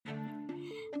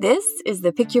This is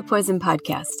the Pick Your Poison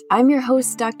podcast. I'm your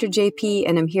host, Dr. JP,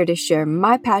 and I'm here to share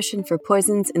my passion for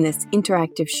poisons in this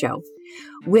interactive show.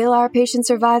 Will our patients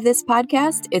survive this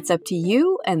podcast? It's up to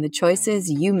you and the choices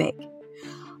you make.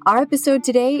 Our episode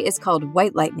today is called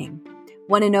White Lightning.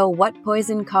 Want to know what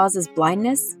poison causes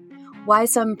blindness? Why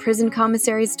some prison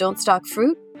commissaries don't stock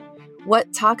fruit?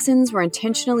 What toxins were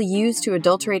intentionally used to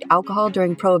adulterate alcohol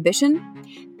during Prohibition?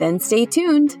 Then stay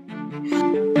tuned.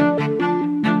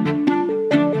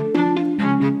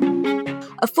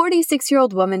 A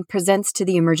 46-year-old woman presents to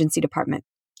the emergency department.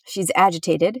 She's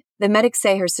agitated. The medics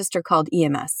say her sister called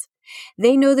EMS.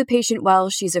 They know the patient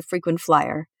well. She's a frequent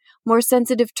flyer. More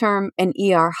sensitive term, an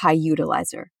ER high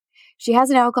utilizer. She has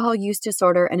an alcohol use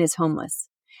disorder and is homeless.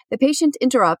 The patient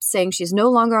interrupts, saying she's no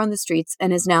longer on the streets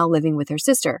and is now living with her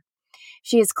sister.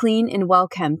 She is clean and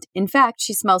well-kempt. In fact,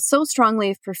 she smells so strongly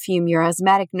of perfume your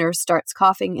asthmatic nurse starts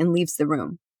coughing and leaves the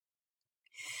room.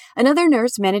 Another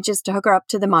nurse manages to hook her up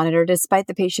to the monitor despite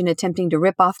the patient attempting to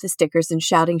rip off the stickers and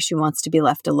shouting she wants to be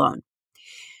left alone.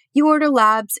 You order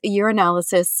labs, a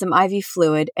urinalysis, some IV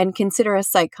fluid, and consider a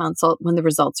psych consult when the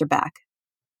results are back.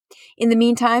 In the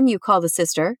meantime, you call the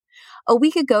sister. A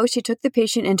week ago, she took the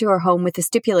patient into her home with the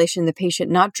stipulation the patient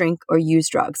not drink or use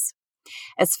drugs.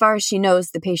 As far as she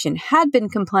knows, the patient had been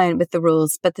compliant with the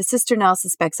rules, but the sister now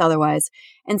suspects otherwise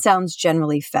and sounds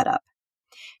generally fed up.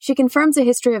 She confirms a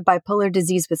history of bipolar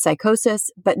disease with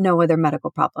psychosis, but no other medical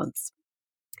problems.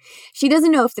 She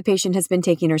doesn't know if the patient has been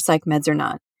taking her psych meds or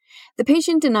not. The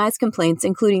patient denies complaints,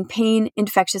 including pain,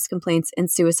 infectious complaints,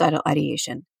 and suicidal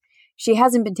ideation. She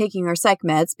hasn't been taking her psych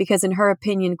meds because, in her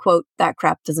opinion, quote, that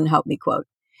crap doesn't help me, quote.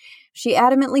 She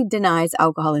adamantly denies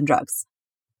alcohol and drugs.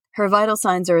 Her vital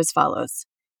signs are as follows.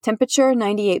 Temperature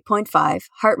 98.5,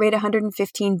 heart rate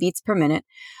 115 beats per minute,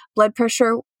 blood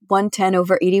pressure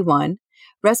 110/81,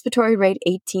 respiratory rate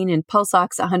 18, and pulse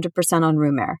ox 100% on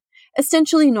room air.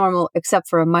 Essentially normal except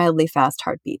for a mildly fast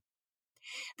heartbeat.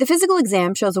 The physical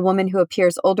exam shows a woman who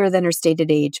appears older than her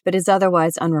stated age but is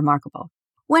otherwise unremarkable.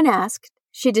 When asked,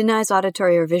 she denies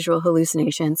auditory or visual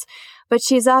hallucinations, but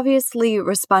she's obviously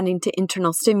responding to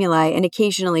internal stimuli and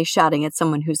occasionally shouting at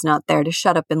someone who's not there to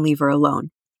shut up and leave her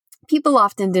alone. People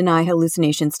often deny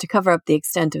hallucinations to cover up the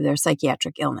extent of their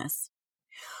psychiatric illness.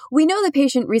 We know the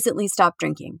patient recently stopped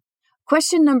drinking.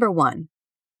 Question number 1.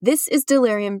 This is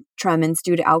delirium tremens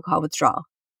due to alcohol withdrawal.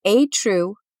 A,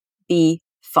 true. B,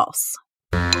 false.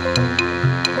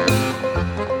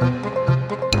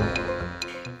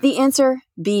 The answer,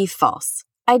 B, false.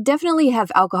 I definitely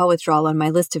have alcohol withdrawal on my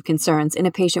list of concerns in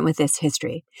a patient with this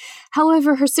history.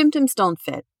 However, her symptoms don't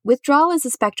fit. Withdrawal is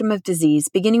a spectrum of disease,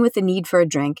 beginning with the need for a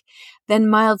drink, then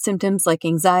mild symptoms like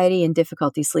anxiety and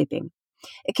difficulty sleeping.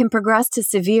 It can progress to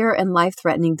severe and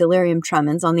life-threatening delirium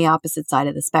tremens on the opposite side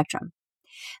of the spectrum.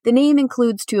 The name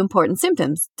includes 2 important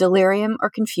symptoms, delirium or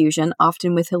confusion,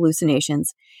 often with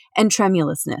hallucinations, and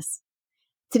tremulousness.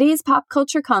 Today's pop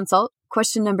culture consult,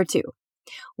 question number 2.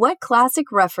 What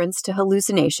classic reference to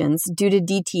hallucinations due to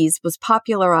DTs was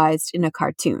popularized in a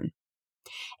cartoon?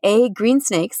 A, green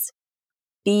snakes,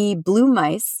 B, blue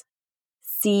mice,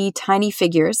 C, tiny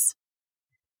figures,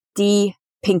 D,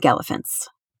 pink elephants.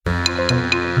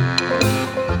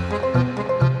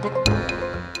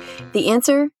 The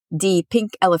answer, D,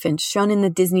 pink elephant, shown in the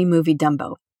Disney movie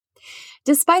Dumbo.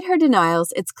 Despite her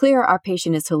denials, it's clear our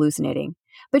patient is hallucinating,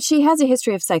 but she has a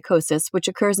history of psychosis, which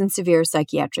occurs in severe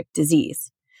psychiatric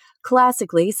disease.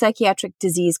 Classically, psychiatric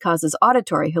disease causes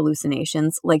auditory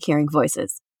hallucinations, like hearing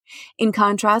voices. In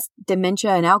contrast,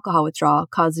 dementia and alcohol withdrawal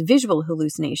cause visual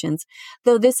hallucinations,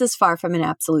 though this is far from an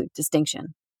absolute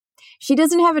distinction. She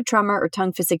doesn't have a tremor or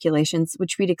tongue fasciculations,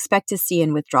 which we'd expect to see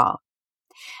in withdrawal.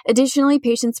 Additionally,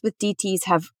 patients with DTs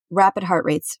have rapid heart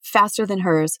rates, faster than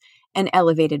hers, and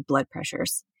elevated blood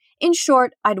pressures. In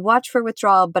short, I'd watch for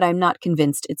withdrawal, but I'm not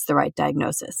convinced it's the right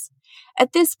diagnosis.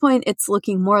 At this point, it's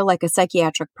looking more like a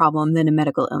psychiatric problem than a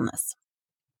medical illness.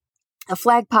 A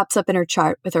flag pops up in her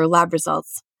chart with her lab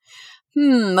results.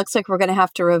 Looks like we're going to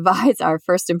have to revise our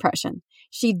first impression.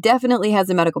 She definitely has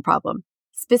a medical problem,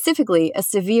 specifically a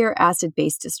severe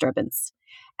acid-base disturbance.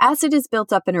 Acid is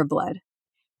built up in her blood.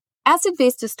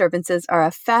 Acid-base disturbances are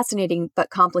a fascinating but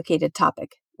complicated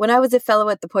topic. When I was a fellow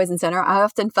at the Poison Center, I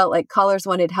often felt like callers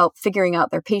wanted help figuring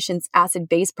out their patient's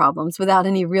acid-base problems without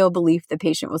any real belief the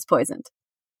patient was poisoned.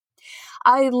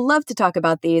 I love to talk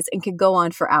about these and could go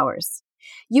on for hours.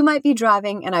 You might be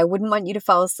driving and I wouldn't want you to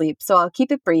fall asleep, so I'll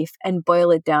keep it brief and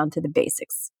boil it down to the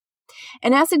basics.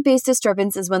 An acid-base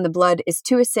disturbance is when the blood is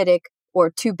too acidic or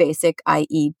too basic,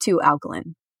 i.e. too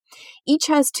alkaline. Each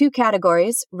has 2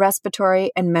 categories, respiratory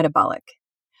and metabolic.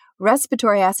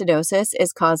 Respiratory acidosis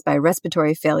is caused by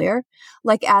respiratory failure,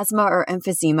 like asthma or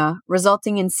emphysema,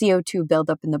 resulting in CO2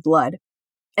 buildup in the blood.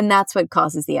 And that's what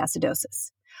causes the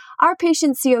acidosis. Our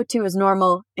patient's CO2 is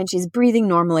normal, and she's breathing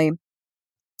normally,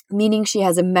 meaning she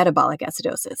has a metabolic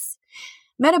acidosis.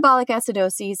 Metabolic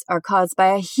acidoses are caused by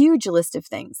a huge list of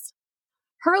things.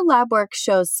 Her lab work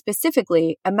shows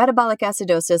specifically a metabolic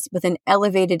acidosis with an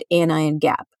elevated anion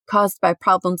gap caused by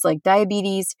problems like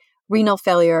diabetes, renal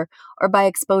failure, or by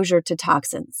exposure to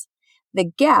toxins. The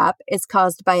gap is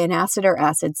caused by an acid or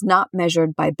acids not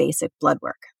measured by basic blood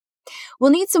work.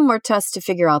 We'll need some more tests to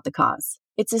figure out the cause.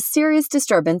 It's a serious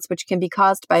disturbance which can be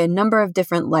caused by a number of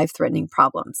different life-threatening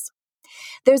problems.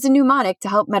 There's a mnemonic to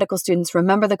help medical students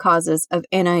remember the causes of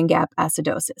anion gap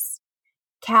acidosis.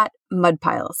 CAT mud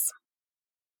piles.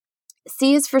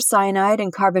 C is for cyanide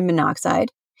and carbon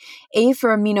monoxide. A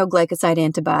for aminoglycoside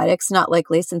antibiotics, not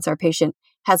likely since our patient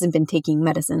hasn't been taking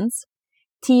medicines.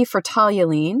 T for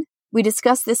toluene. We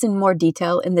discussed this in more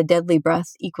detail in the deadly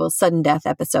breath equals sudden death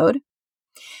episode.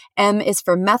 M is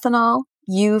for methanol.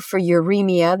 U for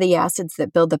uremia, the acids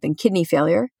that build up in kidney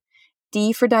failure.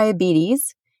 D for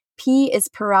diabetes. P is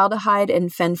paraldehyde and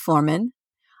fenformin.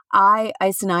 I,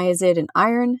 isoniazid and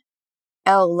iron.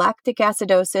 L, lactic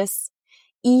acidosis.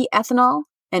 E, ethanol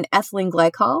and ethylene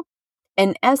glycol.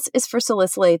 And S is for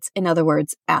salicylates, in other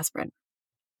words, aspirin.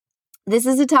 This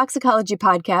is a toxicology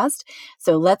podcast,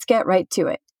 so let's get right to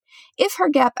it. If her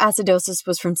gap acidosis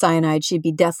was from cyanide, she'd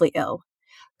be deathly ill.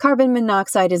 Carbon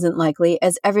monoxide isn't likely,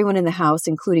 as everyone in the house,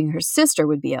 including her sister,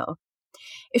 would be ill.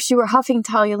 If she were huffing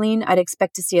toluene, I'd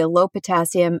expect to see a low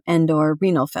potassium and/or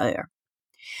renal failure.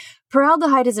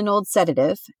 Paraldehyde is an old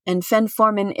sedative, and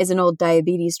fenformin is an old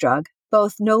diabetes drug,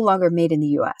 both no longer made in the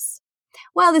U.S.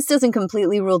 While this doesn't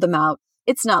completely rule them out,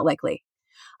 it's not likely.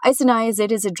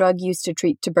 Isoniazid is a drug used to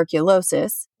treat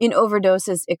tuberculosis. In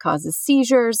overdoses, it causes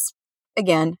seizures.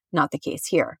 Again, not the case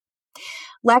here.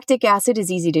 Lactic acid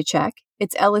is easy to check.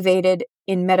 It's elevated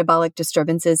in metabolic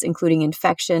disturbances, including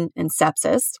infection and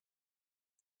sepsis.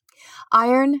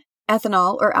 Iron,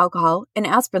 ethanol or alcohol, and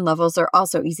aspirin levels are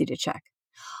also easy to check.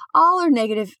 All are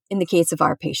negative in the case of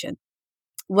our patient.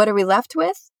 What are we left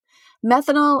with?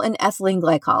 Methanol and ethylene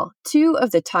glycol, two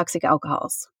of the toxic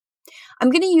alcohols. I'm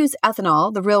going to use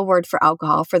ethanol, the real word for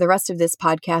alcohol, for the rest of this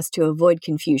podcast to avoid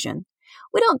confusion.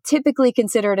 We don't typically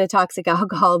consider it a toxic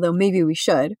alcohol, though maybe we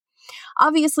should.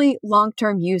 Obviously,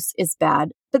 long-term use is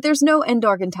bad, but there's no end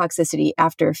organ toxicity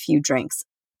after a few drinks,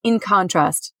 in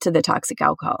contrast to the toxic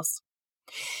alcohols.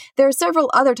 There are several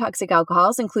other toxic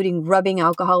alcohols, including rubbing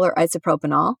alcohol or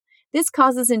isopropanol. This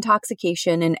causes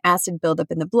intoxication and acid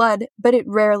buildup in the blood, but it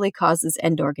rarely causes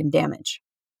end organ damage.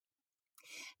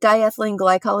 Diethylene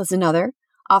glycol is another,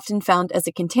 often found as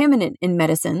a contaminant in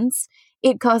medicines.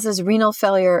 It causes renal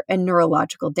failure and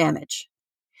neurological damage.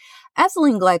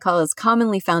 Ethylene glycol is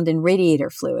commonly found in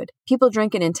radiator fluid. People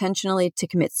drink it intentionally to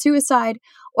commit suicide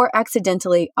or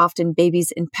accidentally, often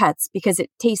babies and pets, because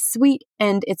it tastes sweet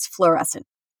and it's fluorescent.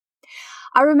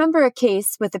 I remember a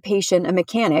case with a patient, a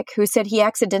mechanic, who said he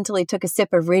accidentally took a sip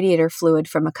of radiator fluid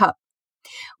from a cup.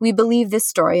 We believed this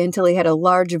story until he had a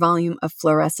large volume of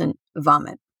fluorescent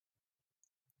vomit.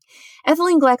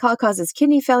 Ethylene glycol causes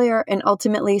kidney failure and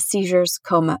ultimately seizures,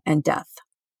 coma, and death.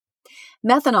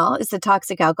 Methanol is the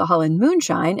toxic alcohol in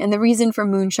moonshine and the reason for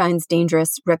moonshine's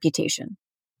dangerous reputation.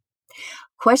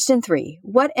 Question 3.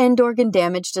 What end organ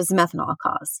damage does methanol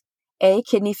cause? A,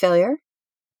 kidney failure.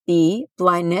 B,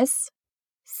 blindness.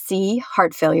 C,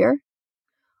 heart failure.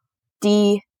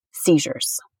 D,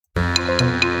 seizures.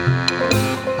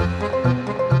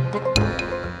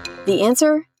 The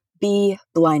answer, B,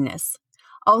 blindness.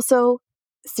 Also,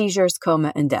 seizures,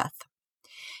 coma, and death.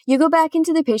 You go back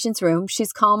into the patient's room.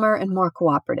 She's calmer and more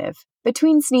cooperative.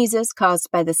 Between sneezes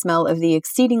caused by the smell of the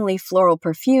exceedingly floral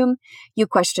perfume, you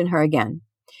question her again.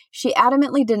 She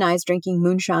adamantly denies drinking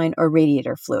moonshine or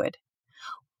radiator fluid.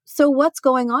 So what's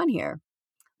going on here?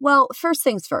 Well, first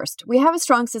things first, we have a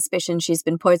strong suspicion she's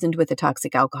been poisoned with a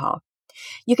toxic alcohol.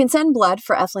 You can send blood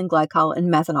for ethylene glycol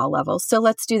and methanol levels, so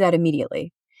let's do that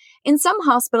immediately. In some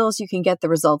hospitals, you can get the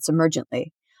results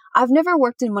emergently. I've never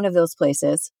worked in one of those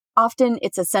places. Often,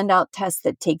 it's a send-out test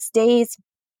that takes days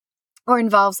or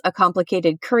involves a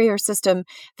complicated courier system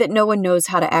that no one knows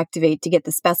how to activate to get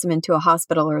the specimen to a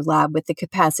hospital or lab with the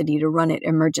capacity to run it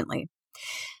emergently.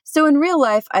 So in real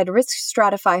life, I'd risk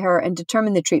stratify her and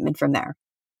determine the treatment from there.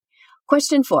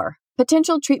 Question 4.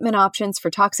 Potential treatment options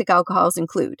for toxic alcohols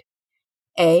include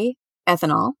A,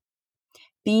 ethanol.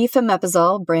 B,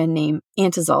 fameprazole, brand name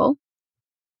Antizol.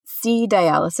 C,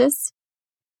 dialysis.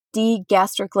 D,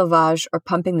 gastric lavage or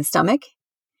pumping the stomach.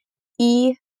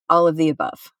 E, all of the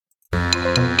above.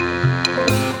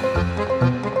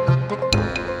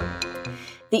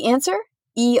 The answer?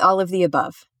 E, all of the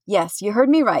above. Yes, you heard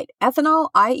me right. Ethanol,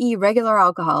 i.e. regular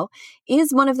alcohol,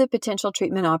 is one of the potential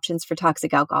treatment options for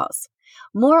toxic alcohols.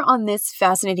 More on this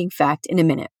fascinating fact in a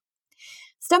minute.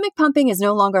 Stomach pumping is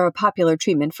no longer a popular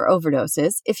treatment for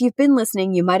overdoses. If you've been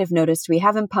listening, you might have noticed we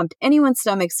haven't pumped anyone's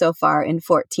stomach so far in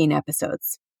 14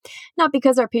 episodes. Not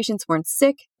because our patients weren't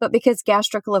sick, but because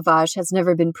gastric lavage has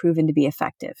never been proven to be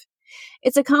effective.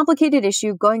 It's a complicated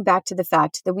issue going back to the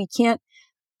fact that we can't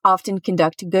often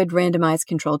conduct good randomized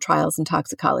controlled trials in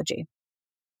toxicology.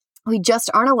 We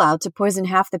just aren't allowed to poison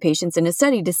half the patients in a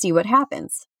study to see what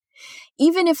happens.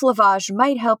 Even if lavage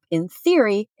might help in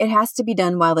theory, it has to be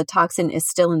done while the toxin is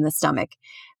still in the stomach,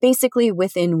 basically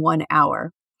within 1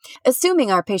 hour.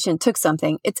 Assuming our patient took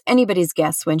something, it's anybody's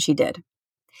guess when she did.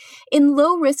 In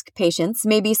low-risk patients,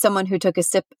 maybe someone who took a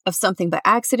sip of something by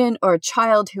accident or a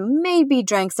child who maybe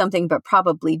drank something but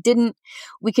probably didn't,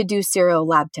 we could do serial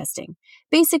lab testing,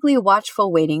 basically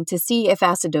watchful waiting to see if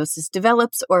acidosis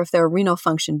develops or if their renal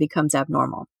function becomes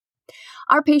abnormal.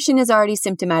 Our patient is already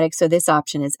symptomatic, so this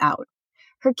option is out.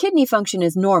 Her kidney function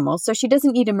is normal, so she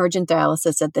doesn't need emergent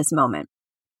dialysis at this moment.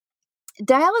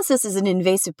 Dialysis is an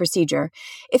invasive procedure.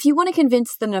 If you want to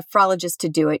convince the nephrologist to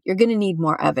do it, you're going to need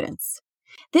more evidence.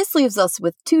 This leaves us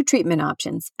with 2 treatment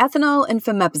options, ethanol and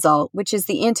famepizole, which is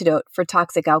the antidote for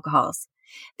toxic alcohols.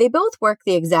 They both work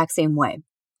the exact same way.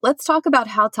 Let's talk about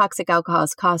how toxic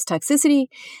alcohols cause toxicity,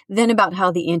 then about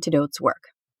how the antidotes work.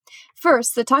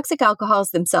 First, the toxic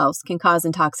alcohols themselves can cause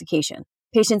intoxication.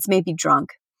 Patients may be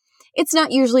drunk. It's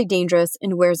not usually dangerous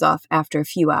and wears off after a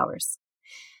few hours.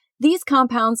 These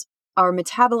compounds are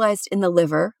metabolized in the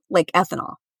liver, like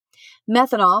ethanol.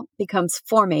 Methanol becomes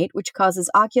formate, which causes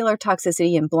ocular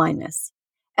toxicity and blindness.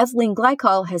 Ethylene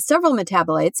glycol has several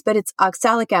metabolites, but it's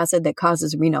oxalic acid that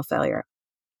causes renal failure.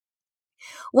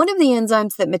 One of the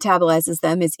enzymes that metabolizes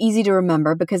them is easy to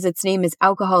remember because its name is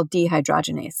alcohol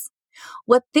dehydrogenase.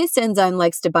 What this enzyme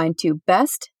likes to bind to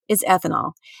best is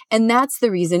ethanol, and that's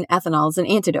the reason ethanol is an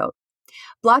antidote.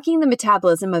 Blocking the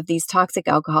metabolism of these toxic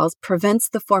alcohols prevents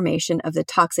the formation of the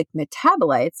toxic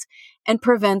metabolites and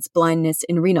prevents blindness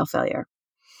and renal failure.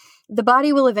 The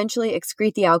body will eventually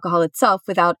excrete the alcohol itself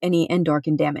without any end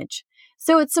organ damage.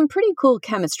 So it's some pretty cool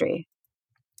chemistry.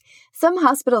 Some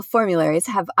hospital formularies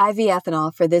have IV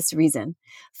ethanol for this reason.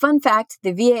 Fun fact,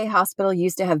 the VA hospital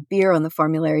used to have beer on the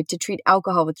formulary to treat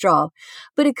alcohol withdrawal,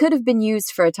 but it could have been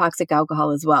used for a toxic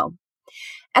alcohol as well.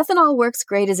 Ethanol works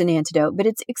great as an antidote, but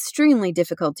it's extremely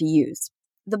difficult to use.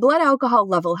 The blood alcohol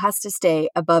level has to stay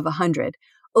above 100,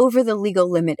 over the legal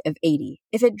limit of 80.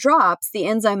 If it drops, the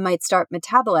enzyme might start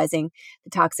metabolizing the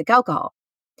toxic alcohol.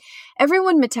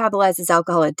 Everyone metabolizes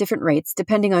alcohol at different rates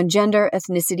depending on gender,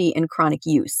 ethnicity, and chronic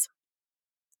use.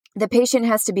 The patient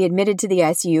has to be admitted to the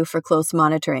ICU for close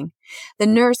monitoring. The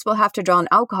nurse will have to draw an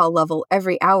alcohol level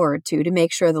every hour or 2 to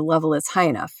make sure the level is high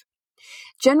enough.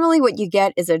 Generally, what you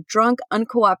get is a drunk,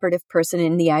 uncooperative person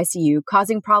in the ICU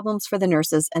causing problems for the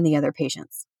nurses and the other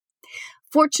patients.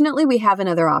 Fortunately, we have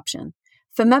another option.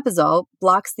 Famepizole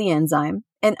blocks the enzyme,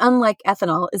 and unlike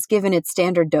ethanol, is given at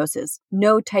standard doses,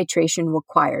 no titration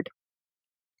required.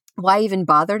 Why even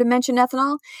bother to mention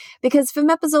ethanol? Because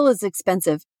famepizole is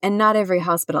expensive, and not every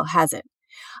hospital has it.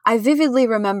 I vividly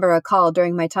remember a call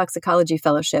during my toxicology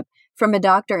fellowship from a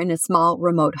doctor in a small,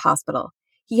 remote hospital.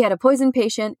 He had a poison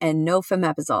patient and no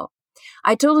famepizole.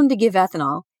 I told him to give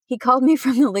ethanol. He called me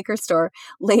from the liquor store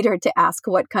later to ask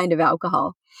what kind of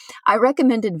alcohol. I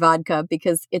recommended vodka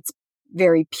because it's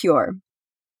very pure.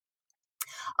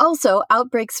 Also,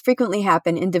 outbreaks frequently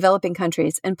happen in developing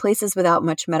countries and places without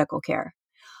much medical care.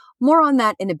 More on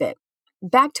that in a bit.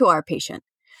 Back to our patient.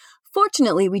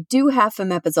 Fortunately, we do have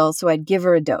famepizole, so I'd give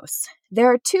her a dose.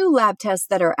 There are 2 lab tests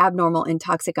that are abnormal in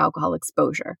toxic alcohol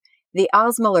exposure. The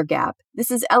osmolar gap,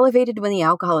 this is elevated when the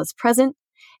alcohol is present,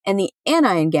 and the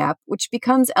anion gap, which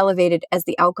becomes elevated as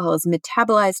the alcohol is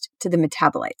metabolized to the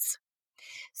metabolites.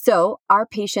 So, our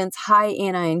patient's high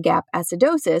anion gap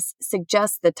acidosis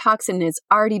suggests the toxin is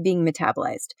already being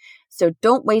metabolized, so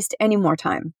don't waste any more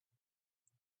time.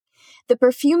 The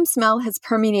perfume smell has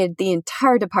permeated the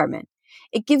entire department.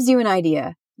 It gives you an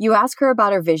idea. You ask her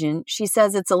about her vision, she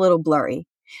says it's a little blurry.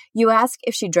 You ask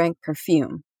if she drank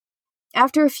perfume.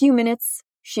 After a few minutes,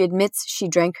 she admits she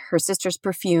drank her sister's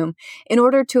perfume in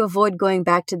order to avoid going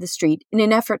back to the street in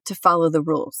an effort to follow the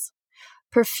rules.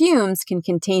 Perfumes can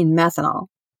contain methanol.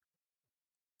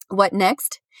 What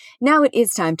next? Now it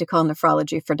is time to call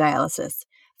nephrology for dialysis.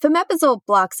 Famepizole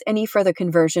blocks any further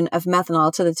conversion of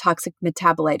methanol to the toxic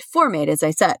metabolite formate, as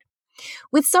I said.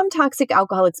 With some toxic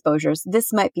alcohol exposures,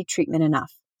 this might be treatment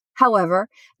enough. However,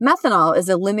 methanol is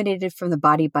eliminated from the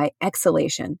body by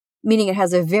exhalation. meaning it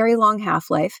has a very long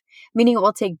half-life, meaning it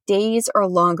will take days or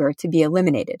longer to be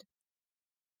eliminated.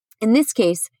 In this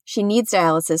case, she needs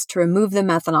dialysis to remove the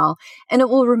methanol, and it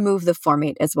will remove the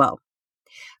formate as well.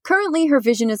 Currently, her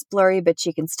vision is blurry, but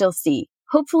she can still see.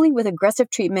 Hopefully, with aggressive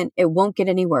treatment, it won't get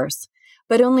any worse,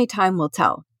 but only time will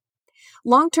tell.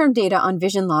 Long-term data on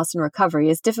vision loss and recovery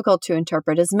is difficult to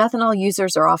interpret as methanol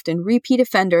users are often repeat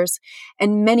offenders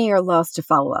and many are lost to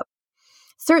follow-up.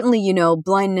 Certainly,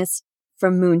 blindness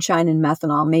from moonshine and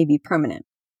methanol may be permanent.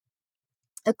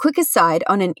 A quick aside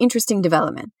on an interesting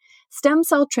development. Stem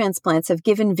cell transplants have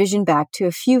given vision back to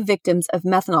a few victims of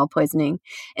methanol poisoning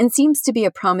and seems to be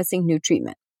a promising new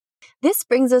treatment. This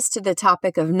brings us to the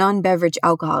topic of non-beverage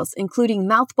alcohols, including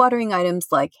mouth-watering items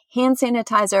like hand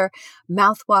sanitizer,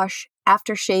 mouthwash,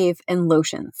 aftershave, and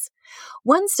lotions.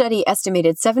 One study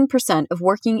estimated 7% of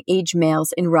working-age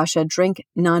males in Russia drink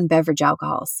non-beverage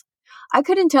alcohols. I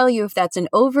couldn't tell you if that's an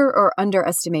over- or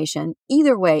underestimation.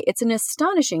 Either way, it's an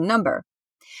astonishing number.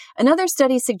 Another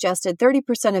study suggested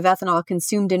 30% of ethanol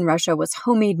consumed in Russia was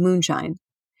homemade moonshine.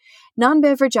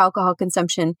 Non-beverage alcohol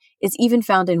consumption is even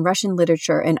found in Russian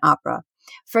literature and opera.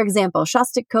 For example,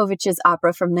 Shostakovich's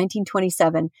opera from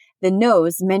 1927, The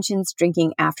Nose, mentions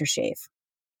drinking aftershave.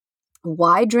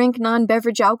 Why drink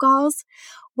non-beverage alcohols?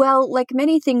 Well, like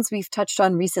many things we've touched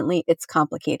on recently, it's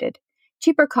complicated.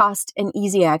 Cheaper cost and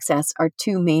easy access are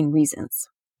two main reasons.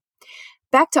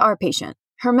 Back to our patient.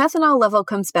 Her methanol level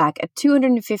comes back at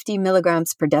 250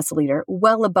 milligrams per deciliter,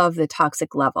 well above the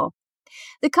toxic level.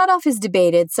 The cutoff is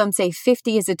debated. Some say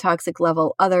 50 is a toxic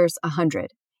level, others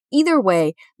 100. Either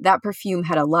way, that perfume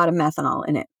had a lot of methanol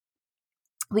in it.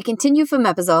 We continue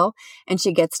fomepizole, and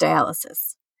she gets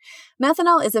dialysis.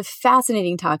 Methanol is a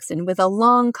fascinating toxin with a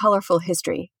long, colorful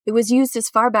history. It was used as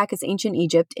far back as ancient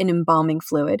Egypt in embalming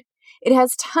fluid. It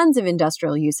has tons of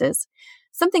industrial uses.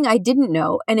 Something I didn't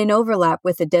know, and in overlap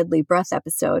with the deadly breath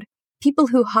episode, people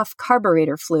who huff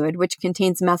carburetor fluid, which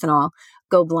contains methanol,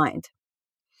 go blind.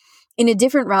 In a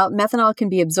different route, methanol can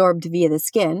be absorbed via the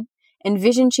skin, and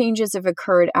vision changes have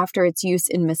occurred after its use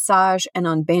in massage and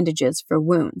on bandages for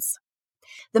wounds.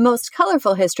 The most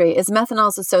colorful history is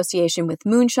methanol's association with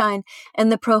moonshine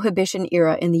and the Prohibition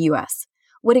era in the U.S.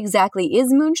 What exactly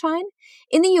is moonshine?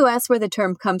 In the U.S., where the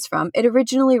term comes from, it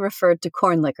originally referred to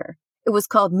corn liquor. It was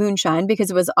called moonshine because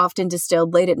it was often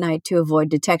distilled late at night to avoid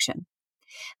detection.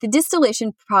 The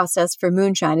distillation process for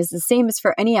moonshine is the same as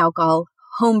for any alcohol,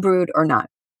 home-brewed or not.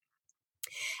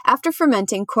 After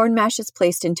fermenting, corn mash is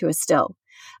placed into a still.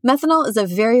 Methanol is a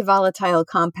very volatile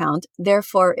compound,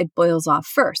 therefore it boils off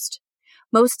first.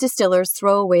 Most distillers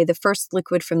throw away the first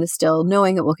liquid from the still,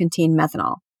 knowing it will contain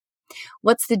methanol.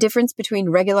 What's the difference between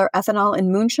regular ethanol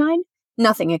and moonshine?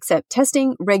 Nothing except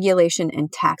testing, regulation,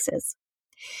 and taxes.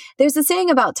 There's a saying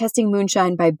about testing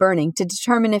moonshine by burning to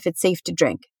determine if it's safe to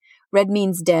drink. Red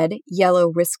means dead, yellow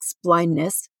risks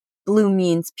blindness, blue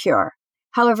means pure.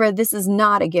 However, this is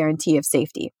not a guarantee of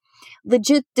safety.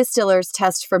 Legit distillers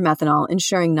test for methanol,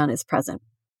 ensuring none is present.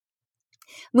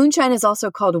 Moonshine is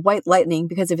also called white lightning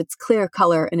because of its clear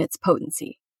color and its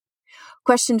potency.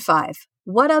 Question 5.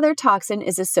 What other toxin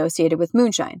is associated with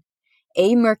moonshine?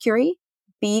 A. Mercury,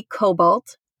 B.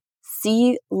 Cobalt,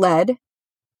 C. Lead,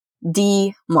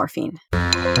 D. Morphine.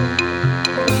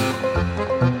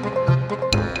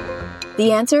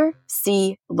 The answer?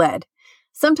 C. Lead.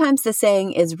 Sometimes the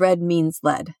saying is red means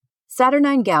lead.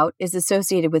 Saturnine gout is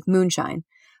associated with moonshine.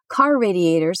 Car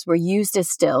radiators were used as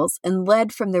stills, and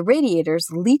lead from the radiators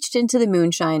leached into the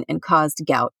moonshine and caused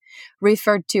gout,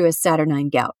 referred to as Saturnine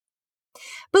gout.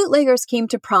 Bootleggers came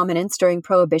to prominence during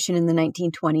Prohibition in the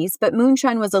 1920s, but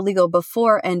moonshine was illegal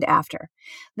before and after.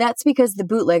 That's because the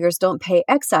bootleggers don't pay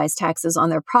excise taxes on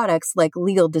their products like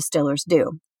legal distillers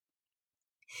do.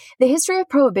 The history of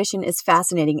Prohibition is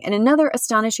fascinating, and another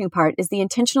astonishing part is the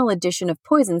intentional addition of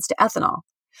poisons to ethanol.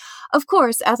 Of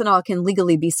course, ethanol can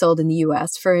legally be sold in the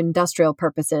U.S. for industrial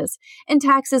purposes, and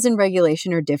taxes and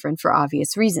regulation are different for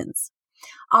obvious reasons.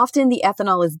 Often, the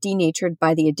ethanol is denatured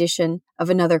by the addition of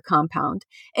another compound,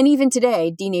 and even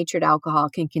today, denatured alcohol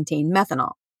can contain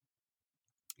methanol.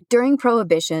 During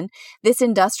Prohibition, this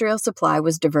industrial supply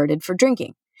was diverted for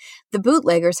drinking. The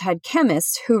bootleggers had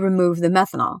chemists who removed the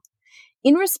methanol.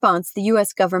 In response, the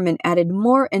U.S. government added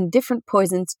more and different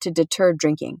poisons to deter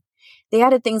drinking. They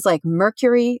added things like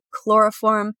mercury,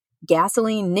 chloroform,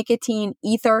 gasoline, nicotine,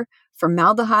 ether,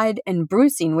 formaldehyde, and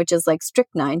brucine, which is like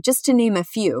strychnine, just to name a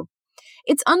few.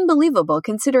 It's unbelievable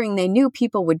considering they knew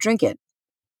people would drink it.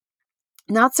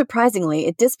 Not surprisingly,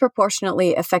 it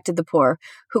disproportionately affected the poor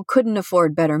who couldn't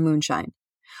afford better moonshine.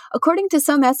 According to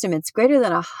some estimates, greater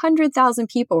than 100,000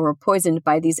 people were poisoned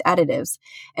by these additives,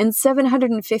 and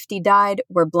 750 died,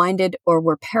 were blinded, or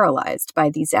were paralyzed by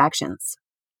these actions.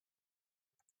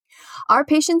 Our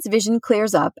patient's vision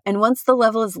clears up, and once the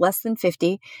level is less than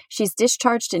 50, she's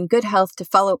discharged in good health to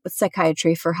follow up with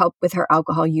psychiatry for help with her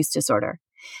alcohol use disorder.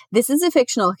 This is a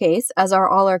fictional case, as are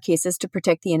all our cases to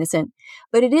protect the innocent,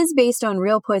 but it is based on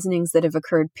real poisonings that have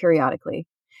occurred periodically.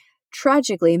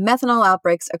 Tragically, methanol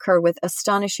outbreaks occur with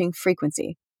astonishing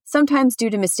frequency, sometimes due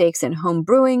to mistakes in home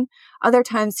brewing, other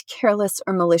times careless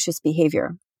or malicious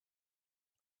behavior.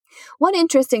 One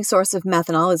interesting source of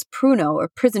methanol is Pruno, or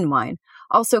prison wine,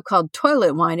 also called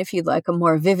toilet wine if you'd like a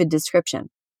more vivid description.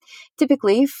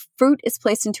 Typically, fruit is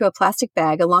placed into a plastic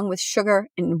bag along with sugar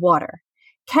and water.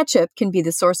 Ketchup can be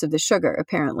the source of the sugar,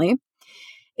 apparently.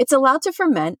 It's allowed to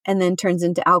ferment and then turns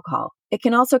into alcohol. It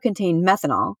can also contain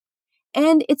methanol,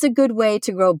 and it's a good way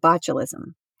to grow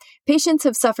botulism. Patients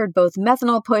have suffered both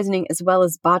methanol poisoning as well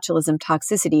as botulism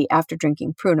toxicity after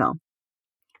drinking Pruno.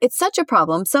 It's such a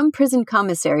problem, some prison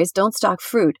commissaries don't stock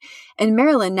fruit, and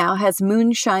Maryland now has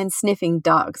moonshine-sniffing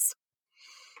dogs.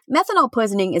 Methanol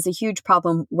poisoning is a huge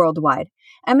problem worldwide.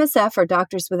 MSF, or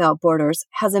Doctors Without Borders,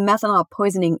 has a methanol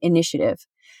poisoning initiative.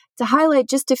 To highlight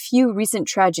just a few recent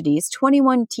tragedies,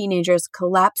 21 teenagers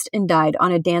collapsed and died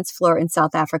on a dance floor in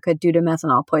South Africa due to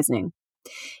methanol poisoning.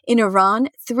 In Iran,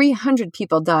 300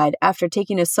 people died after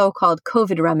taking a so-called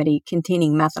COVID remedy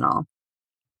containing methanol.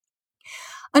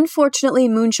 Unfortunately,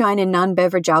 moonshine and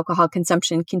non-beverage alcohol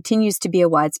consumption continues to be a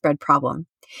widespread problem.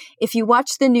 If you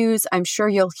watch the news, I'm sure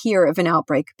you'll hear of an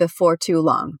outbreak before too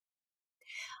long.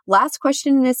 Last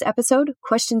question in this episode,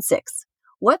 question 6.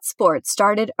 What sport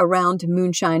started around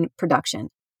moonshine production?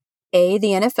 A, the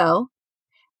NFL,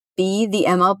 B, the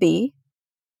MLB,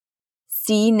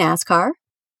 C, NASCAR,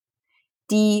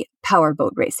 D,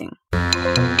 powerboat racing.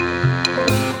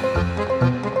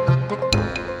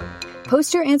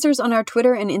 Post your answers on our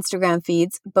Twitter and Instagram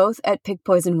feeds, both at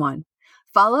PigPoison1.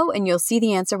 Follow and you'll see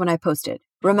the answer when I post it.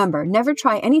 Remember, never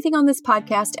try anything on this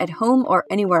podcast at home or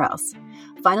anywhere else.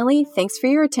 Finally, thanks for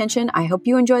your attention. I hope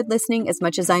you enjoyed listening as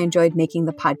much as I enjoyed making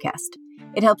the podcast.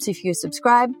 It helps if you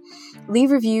subscribe,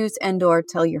 leave reviews, and/or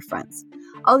tell your friends.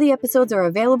 All the episodes are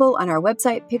available on our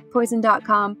website,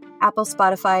 pigpoison.com, Apple,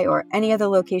 Spotify, or any other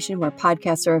location where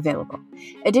podcasts are available.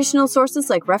 Additional sources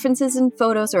like references and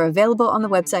photos are available on the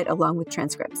website along with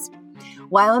transcripts.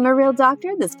 While I'm a real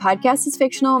doctor, this podcast is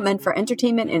fictional, meant for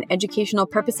entertainment and educational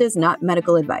purposes, not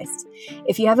medical advice.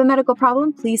 If you have a medical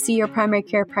problem, please see your primary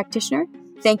care practitioner.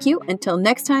 Thank you. Until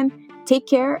next time, take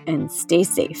care and stay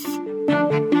safe.